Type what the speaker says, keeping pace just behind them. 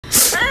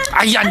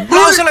哎呀，你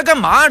落下来干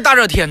嘛？大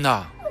热天的。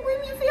我闺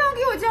蜜非要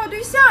给我介绍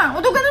对象，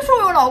我都跟她说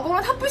我有老公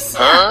了，她不信，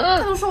她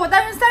都说我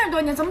单身30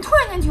多年，怎么突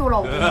然间就有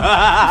老公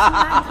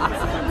了？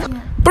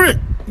不是，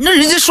那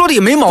人家说的也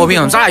没毛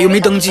病，咱俩又没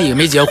登记，也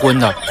没结婚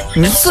的，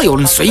你自由，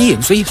你随意，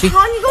你随意。好，你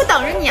给我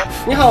等着你。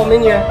你好，美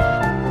女，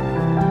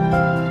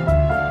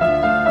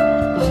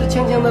是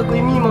芊芊的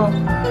闺蜜吗？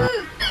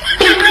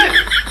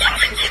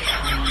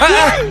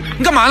哎，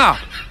你干嘛呢？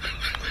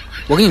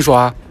我跟你说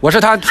啊，我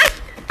是她。爸，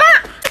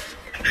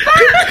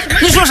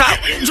你说啥？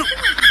你说。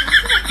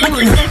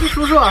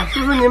叔叔，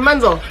叔叔您慢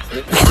走。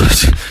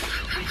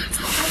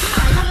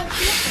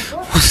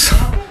我操！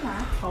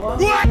好啊。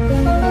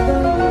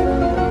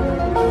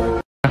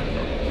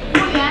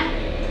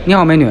你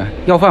好，美女，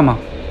要饭吗？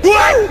不是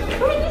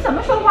你怎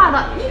么说话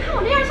的？你看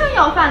我这样像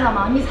要饭的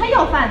吗？你才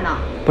要饭呢！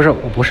不是，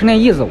我不是那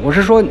意思，我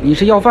是说你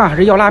是要饭还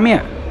是要拉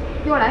面？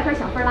给我来份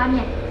小份拉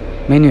面。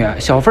美女，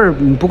小份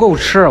你不够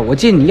吃，我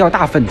建议你要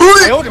大份。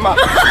哎呦我的妈！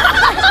大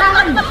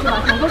份你吃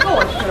吧，小份够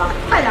我吃了，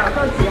快点，我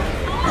着急。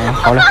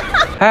好嘞。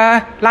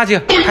哎，垃圾，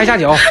抬下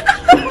脚。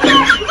不会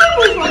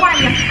说话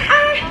你。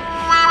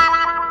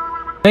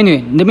美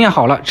女，你的面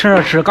好了，趁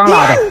热吃，刚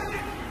拉的。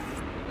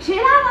谁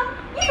拉的？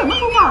你怎么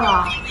说话的？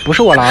不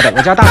是我拉的，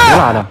我家大厨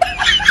拉的。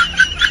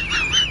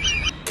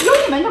有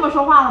你们这么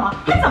说话的吗？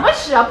还怎么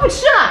吃啊？不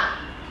吃了。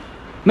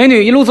美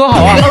女一路走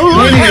好啊！美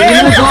女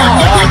一路走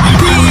好啊！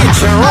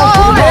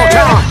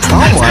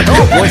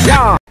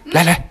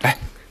来，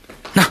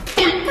那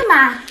干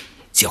嘛？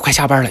姐快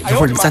下班了，一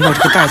会儿你粘到这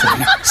个袋子里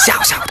面，吓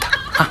唬她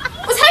啊！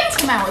我才不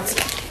出卖我姐，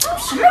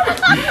什么人？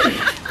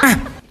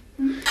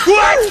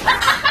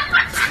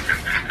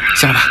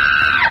行了吧？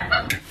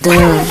快，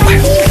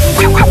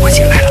我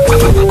姐来了，快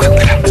回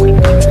来了！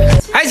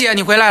哎，姐，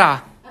你回来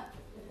了？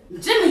你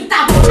这么一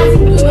大包垃圾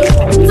你门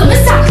口，你怎么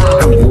想的？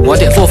我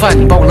得做饭，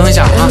你帮我扔一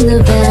下啊！这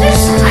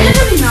啥呀，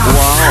这里面？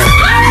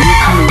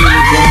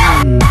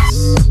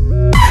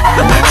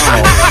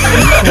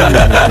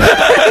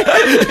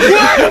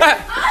哎，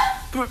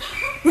不是，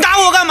你打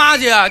我干嘛，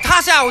姐？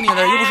他吓唬你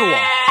的，又不是我。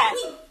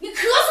你咳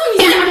嗽，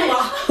你吓唬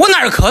我？我哪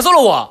儿咳嗽了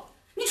我？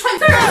你喘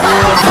气儿了？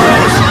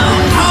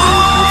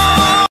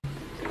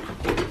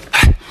哎，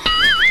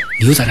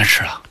你又在那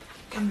吃了？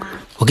干嘛？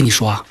我跟你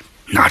说啊，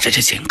拿着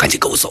这钱赶紧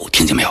给我走，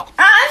听见没有？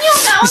啊，你有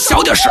你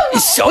小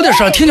点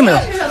声，听见没有？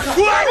啊，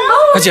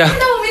姐，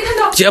我没看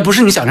到。姐不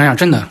是你想那样，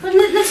真的。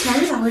那钱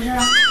是咋回事啊？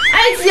哎，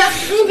姐，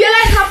你别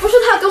赖他，不是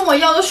他跟我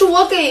要的，是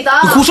我给的。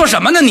你胡说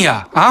什么呢你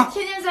啊？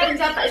天天在你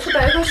家白吃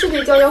白喝，是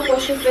得交点伙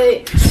食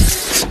费。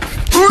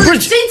不是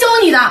谁教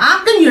你的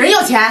啊？跟女人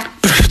要钱？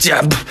不是姐，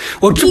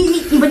我这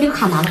你把那个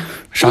卡拿来，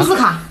啥工资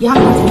卡、银行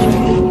卡。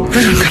不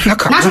是拿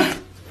卡拿出来。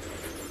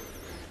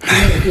我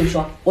跟你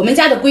说，我们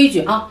家的规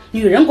矩啊，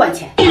女人管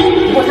钱，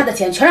以后她的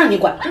钱全让你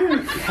管。你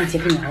看姐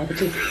给你熬的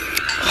这个，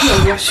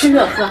热吃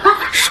热喝啊。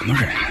什么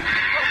人？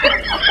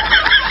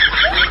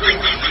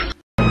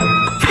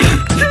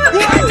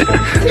我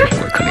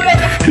可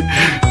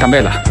怜。大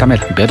妹子，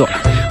你别躲了，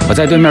我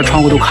在对面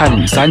窗户都开了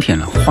你3天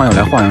了，晃悠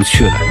来晃悠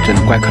去的，真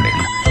的怪可怜的。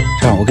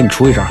这样，我给你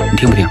出一招，你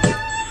听不听？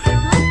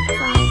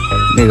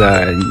那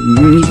个，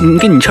你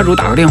给你车主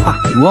打个电话，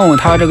你问问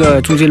他这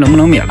个租金能不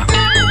能免了。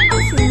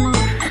行吗？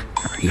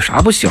有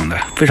啥不行的？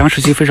非常时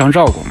期非常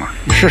照顾嘛，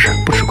你试试，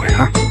不吃亏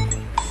啊。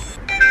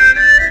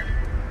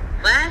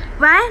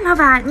喂，老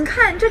板，你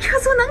看这车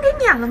租能给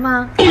免了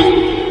吗？哎呦，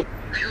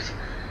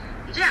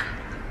你这样，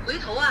回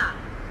头啊，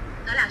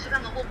咱俩去办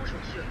个过户手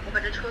续，我把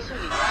这车送给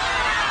你。你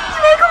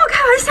没跟我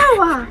开玩笑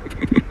啊？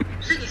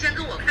是你先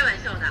跟我开玩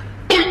笑的。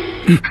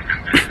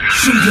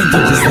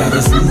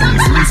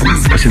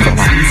我先走了。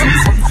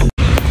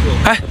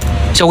哎，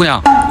小姑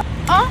娘，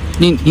啊，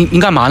你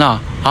干嘛呢？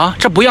啊，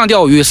这不让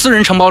钓鱼，私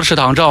人承包的池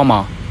塘，知道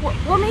吗？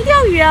我没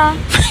钓鱼啊。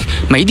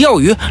没钓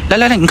鱼？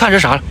来，你看这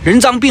啥？人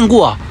赃并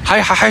获啊，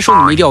还说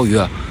你没钓鱼？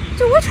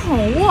这我宠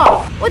物，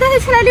我带它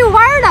出来遛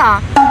弯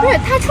的，不是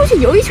它出去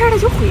游一圈它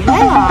就回来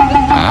了。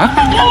啊？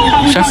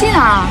你不信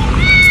啊？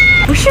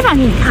我示范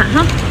给你看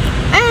哈。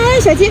哎，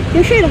小金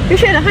别睡了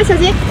哈，小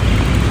金。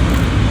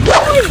哎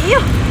呀，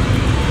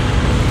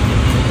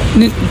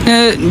你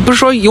不是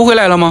说游回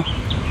来了吗？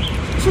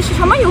是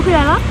什么游回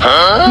来了？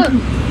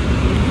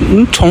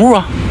宠物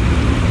啊。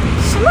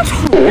什么宠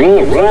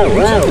物？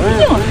这有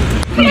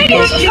病！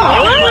是宠物。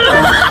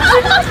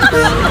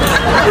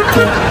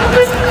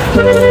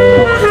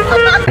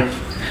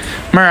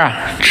妹儿啊，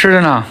吃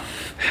着呢。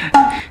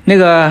那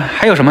个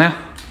还有什么呀？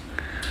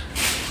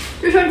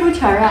这串猪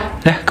蹄儿啊。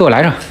来，给我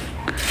来上。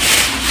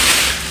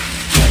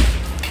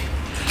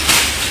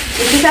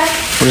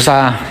53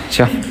啊，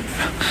行。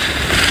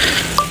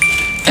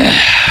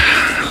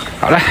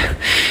好嘞，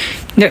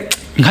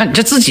你看你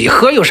这自己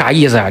喝有啥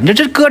意思啊？你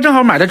这哥正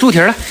好买的猪蹄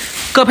了，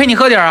哥陪你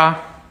喝点啊，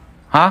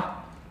啊？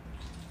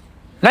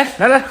来，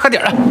喝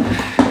点了。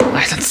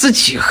哎，他自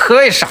己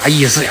喝有啥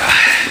意思呀？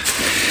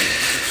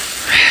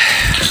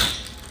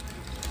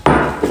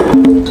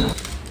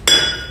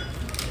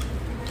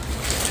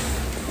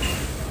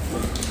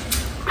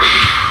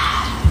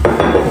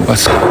我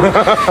操！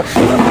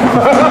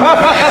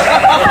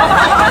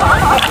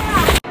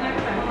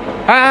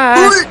哎，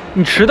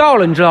你迟到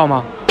了，你知道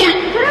吗？昨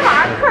天晚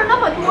上客人那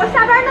么多，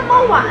下班那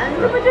么晚，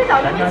这不这早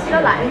就没起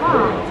得来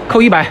吗？扣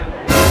100。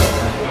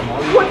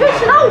我就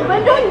迟到5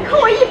分钟，你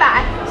扣我100，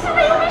现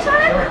在又没啥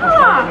来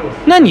客。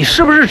那你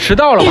是不是迟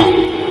到了吧？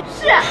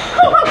是，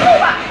扣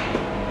吧。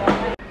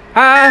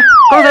哎，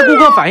刚才顾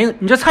客反映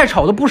你这菜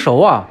炒的不熟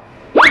啊。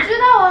我知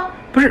道啊。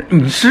不是，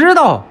你知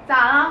道？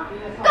咋了？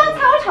刚才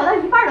我炒到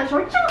一半的时候，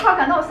正好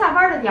赶到我下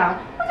班的点儿，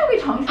我就给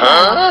盛出来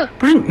了。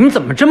不是，你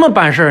怎么这么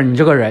办事儿？你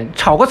这个人，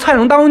炒个菜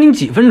能耽误你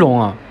几分钟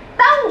啊？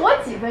耽误我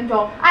几分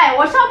钟？哎，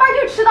我上班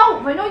就迟到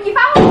5分钟，你罚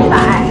我100，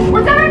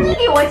我在这你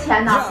给我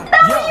钱呢，耽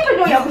误1分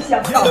钟也不行。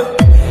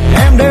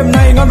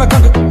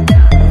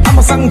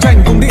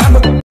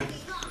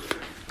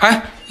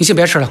哎，你先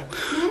别吃了，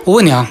我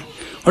问你啊，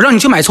我让你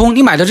去买葱，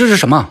你买的这是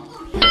什么？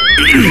这不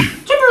是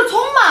葱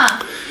吗？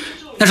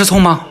那是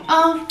葱吗？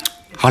啊，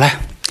好嘞，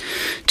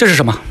这是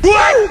什么？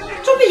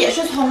这不也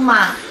是葱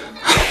吗？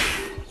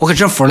我可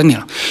真服了你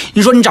了。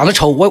你说你长得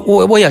丑，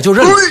我也就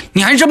认了。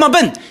你还这么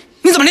笨，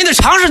你怎么连点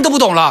常识都不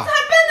懂了？还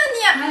笨呢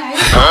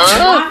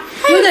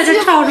你！又在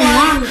这吵什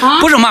么啊？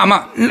不是妈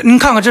妈，您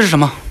看看这是什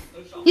么？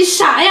你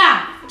傻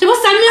呀？这不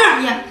三面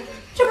呀，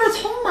这不是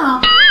葱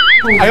吗？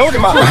哎呦我的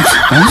妈！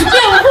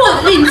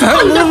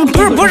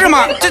不是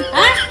妈，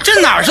这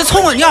哪是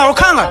葱啊？你好好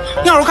看看，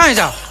你好好看一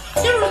下。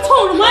这是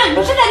冲什么？你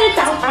不是在这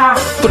找茬？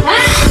不是，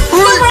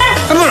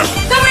等会儿。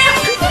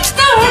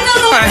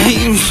哎，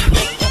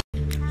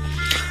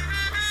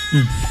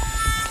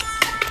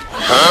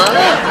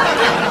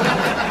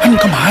哎，你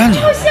干嘛呀你？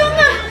好香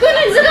啊！闺女，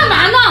你在干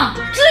嘛呢？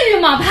至于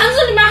吗？盘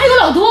子里面还有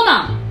老多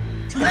呢。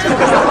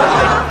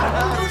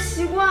我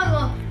习惯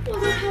了，我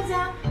在他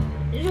家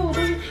肉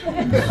都是他的。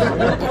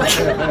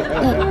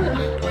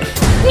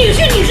女婿，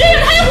你这也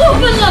太过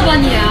分了吧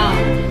你！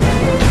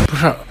不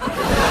是，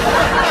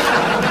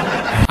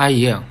阿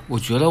姨，我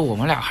觉得我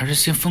们俩还是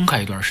先分开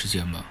一段时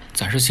间吧，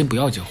暂时先不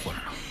要结婚了。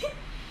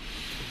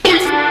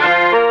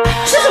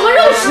吃什么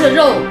肉吃的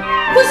肉，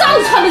婚纱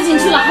都穿不进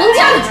去了，横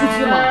架得出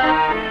去吗？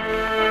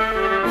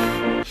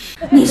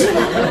你这个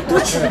多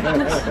吃点，多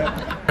吃点。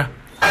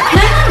来，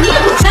你也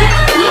不吃点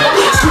你。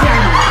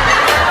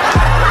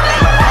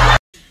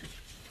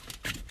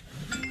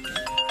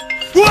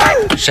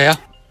谁呀？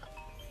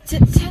前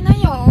男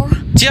友。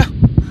接，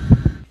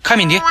开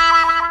敏迪。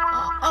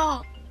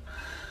哦，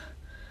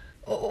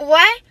喂。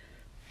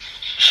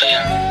谁呀？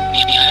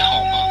你还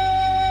好吗？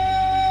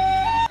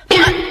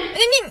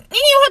你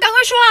一会儿赶快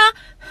说啊！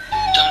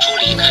当初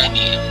离开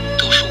你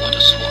都是我的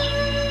错，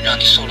让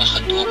你受了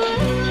很多苦，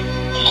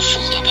我们复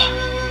合吧。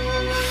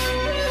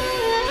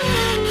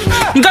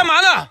你干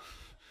嘛呢？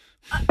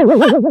你死了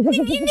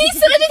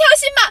这条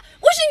心吧！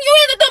我是你永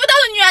远都得不到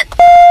的女人。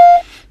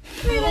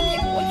为了你，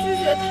我拒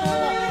绝他了。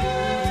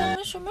咱们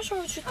什么时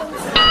候去登记？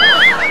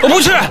我不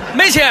去，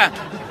没钱。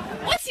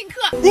我请客。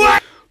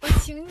我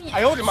请你。哎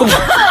呦我的妈！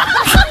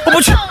我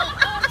不去。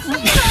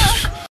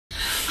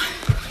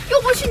又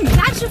不去你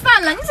家吃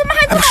饭了，你怎么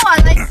还这么晚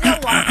来接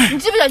我？你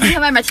知不知道今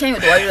天外面天有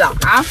多热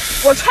啊？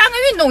我穿个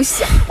运动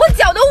鞋，我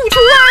脚都捂出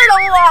味儿了，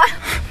我。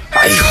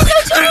哎呦！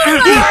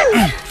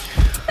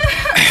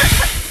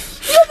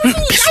又不去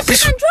你家吃饭，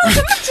装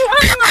什么装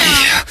啊？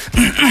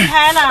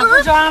开了，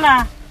不装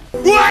了。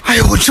哎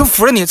呦，我真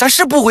服了你！咱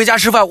是不回家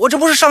吃饭，我这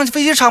不是上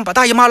飞机场把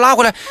大姨妈拉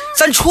回来，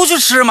咱出去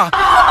吃吗？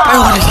哎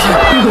呦我的天！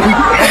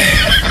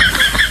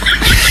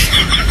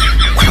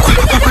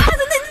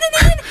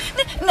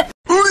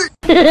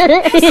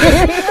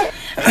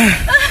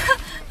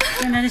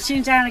跟那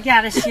新张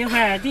家的媳妇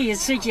儿第一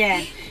次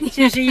见，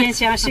就是印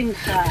象深刻，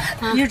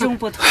与众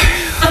不同。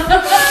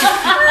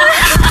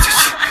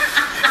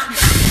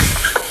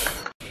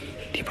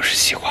你不是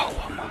喜欢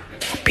我吗？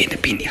我变得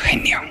比你还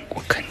娘，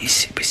我看你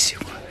喜不喜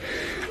欢。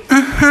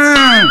嗯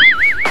哼，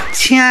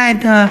亲爱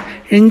的，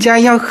人家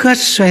要喝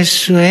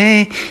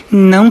水，你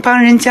能帮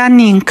人家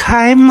拧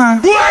开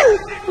吗？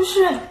不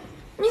是，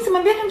你怎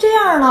么变成这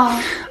样了？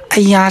哎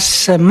呀，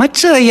什么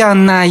这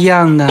样那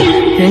样的，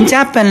人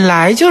家本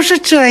来就是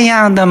这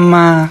样的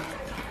嘛。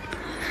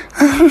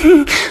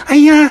哎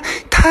呀，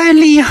太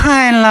厉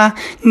害了，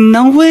你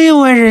能慰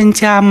问人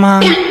家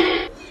吗？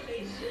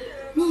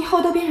你以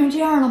后都变成这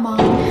样了吗？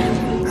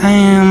哎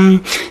呀，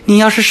你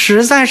要是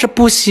实在是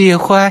不喜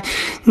欢，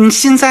你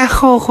现在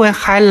后悔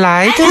还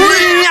来得及。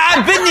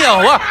哎，别扭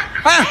啊！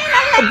哎，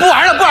不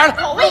玩了，不玩了！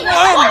我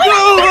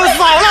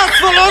扫了，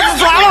死了，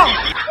抓了！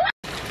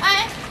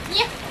哎，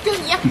就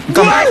你你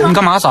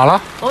干嘛？咋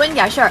了？我问你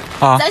点事儿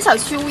啊，咱小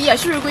区物业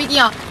是不是规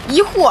定一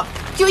户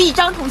就1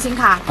张通行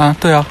卡？啊，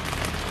对啊。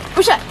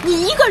不是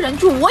你一个人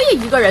住，我也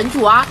一个人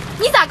住啊！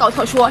你咋搞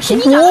特殊？是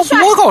你长得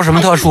帅？我搞什么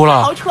特殊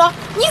了？豪车，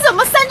你怎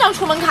么3张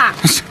出门卡？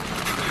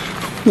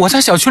我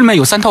在小区里面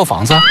有3套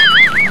房子。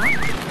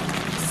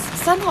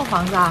3套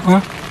房子啊？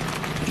嗯。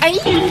哎，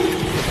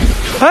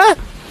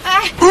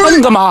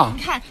你干嘛？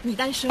你看你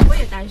单身，我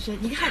也单身，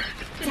你看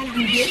咱俩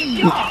别这么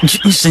样。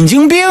你神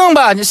经病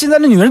吧？你现在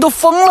的女人都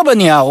疯了吧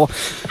你？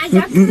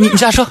你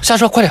下车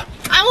快点！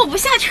啊，我不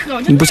下车，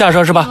你不下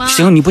车是吧？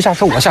行，你不下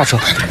车我下车。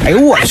哎呦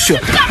我去，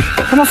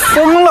他妈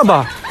疯了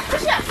吧？不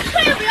是，车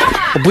也不要了。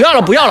我不要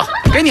了，不要了，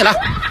给你了。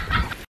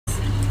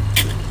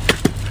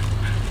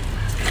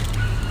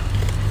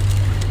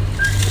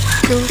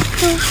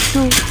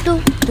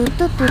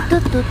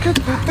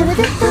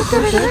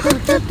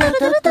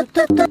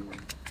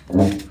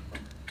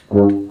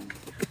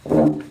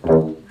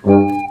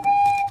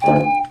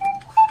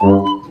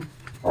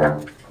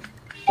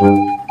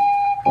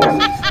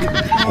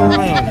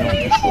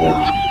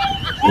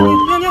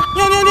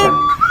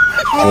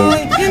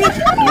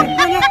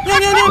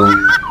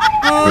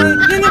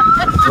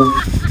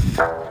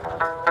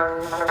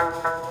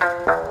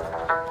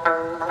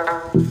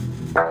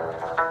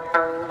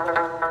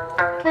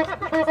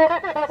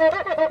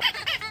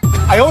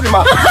哎呦我的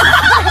妈！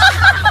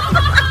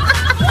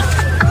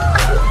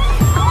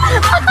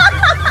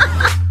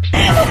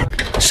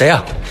谁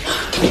呀？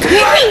真是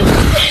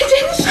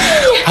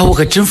你！啊，我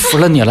可真服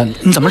了你了！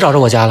你怎么找着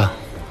我家了？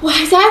我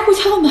还在挨户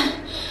敲门，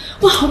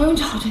我好不容易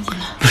找着你了。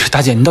不是大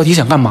姐，你到底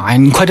想干嘛呀？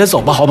你快点走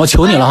吧，好吗？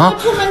求你了啊！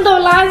出门倒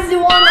垃圾，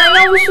我忘拿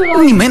钥匙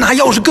了。你没拿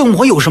钥匙跟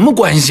我有什么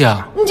关系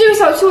啊？你这个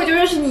小区我就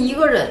认识你一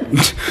个人。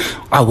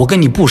啊，我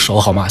跟你不熟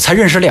好吗？才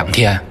认识2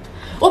天。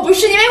我不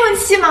是你未婚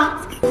妻吗？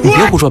你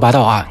别胡说八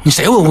道啊！你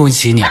谁未婚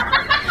妻你？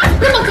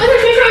那么隔天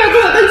谁说要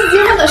跟我登记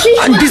结婚的？谁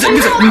说？啊，你闭嘴！闭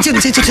嘴！你这。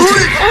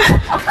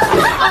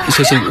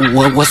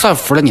行，我算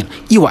服了你了，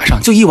一晚上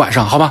就一晚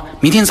上，好吧？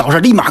明天早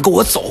上立马跟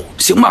我走，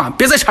行吗？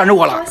别再缠着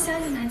我了。把箱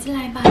子拿进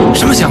来吧。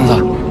什么箱子？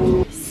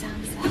箱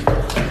子。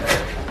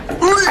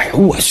哎呦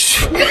我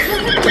去！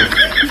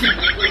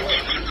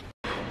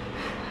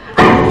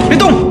别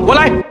动，我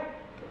来。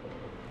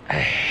哎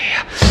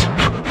呀，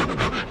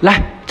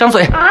来张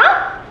嘴。啊！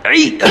哎，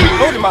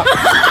我的妈！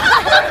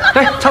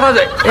来擦擦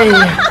嘴。哎呀，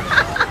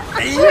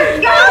你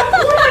刚刚服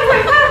务态度也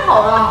太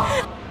好了。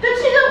这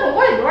吃顿火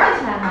锅得多少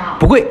钱呢？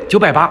不贵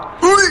，980。980？啊！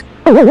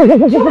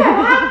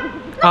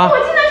那我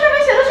记得上面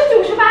写的是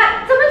98，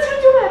怎么成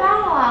980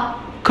了？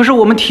可是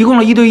我们提供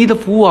了1对1的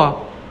服务啊。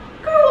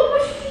可是我不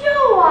需要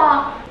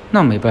啊。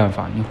那没办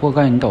法，你活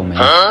该，你倒霉。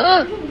可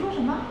是你说什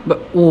么？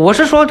不，我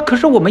是说，可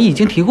是我们已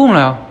经提供了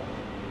呀。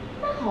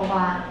那好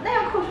吧，那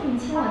要扣除你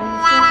亲我的一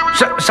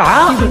些。啥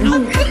呀？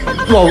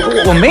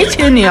我没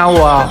亲你啊，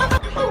我。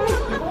那我也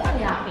提供了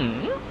呀。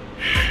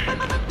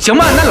行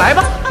吧，那来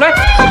吧，来。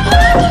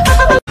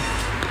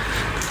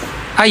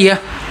阿姨，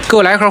给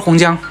我来一盒红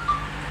姜。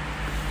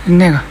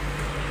那个。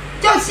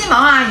叫鸡毛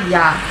阿姨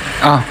呀？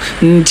啊，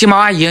鸡毛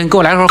阿姨，你给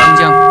我来盒红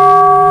姜。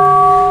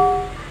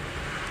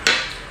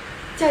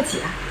叫姐，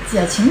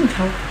姐请你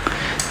抽。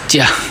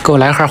姐，给我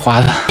来盒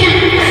华子。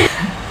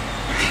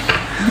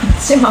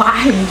鸡毛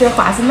阿姨，这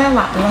华子卖完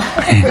了。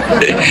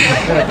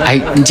哎，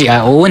姐，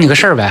我问你个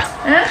事儿呗。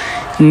嗯。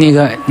那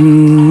个，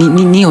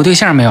你有对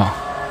象没有？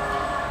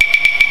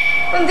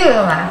问这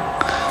个干嘛？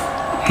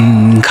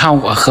你看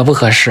我合不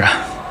合适？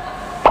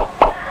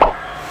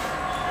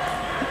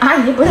阿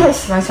姨不太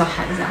喜欢小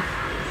孩子。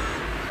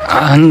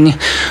啊，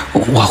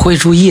我会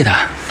注意的。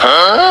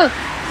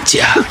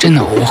姐，真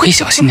的，我会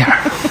小心点儿。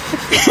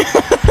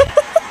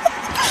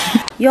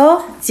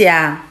哟，姐，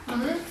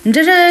你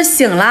这是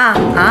醒了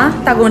啊？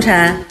大功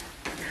臣，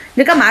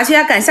你这干嘛去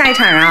呀？赶下一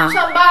场啊？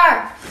上班。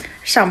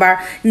上班？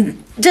你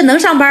这能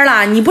上班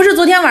了？你不是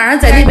昨天晚上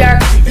在那边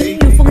异域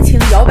风情、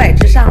摇摆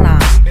之上了？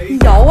你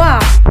摇啊！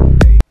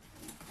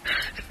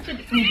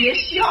你别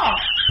笑。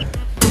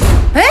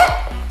哎，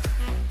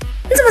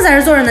你怎么在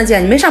这坐着呢，姐？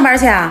你没上班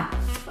去啊？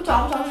我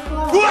找不着车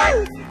了。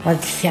我的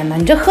天哪，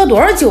你这喝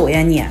多少酒呀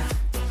你？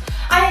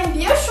哎呀，你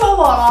别说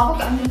我了，不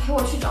赶紧陪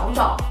我去找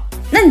找。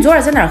那你昨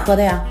晚在哪儿喝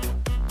的呀？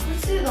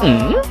不记得了，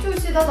就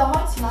记得早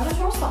上起来的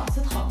时候嗓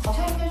子疼，好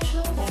像应该吃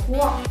的火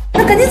锅。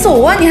那赶紧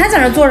走啊！你还在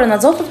那儿坐着呢，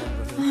走走。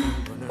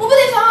我不得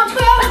想想车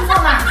钥匙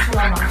放哪儿去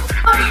了吗？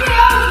把车钥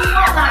匙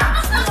放哪儿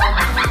去了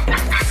吗？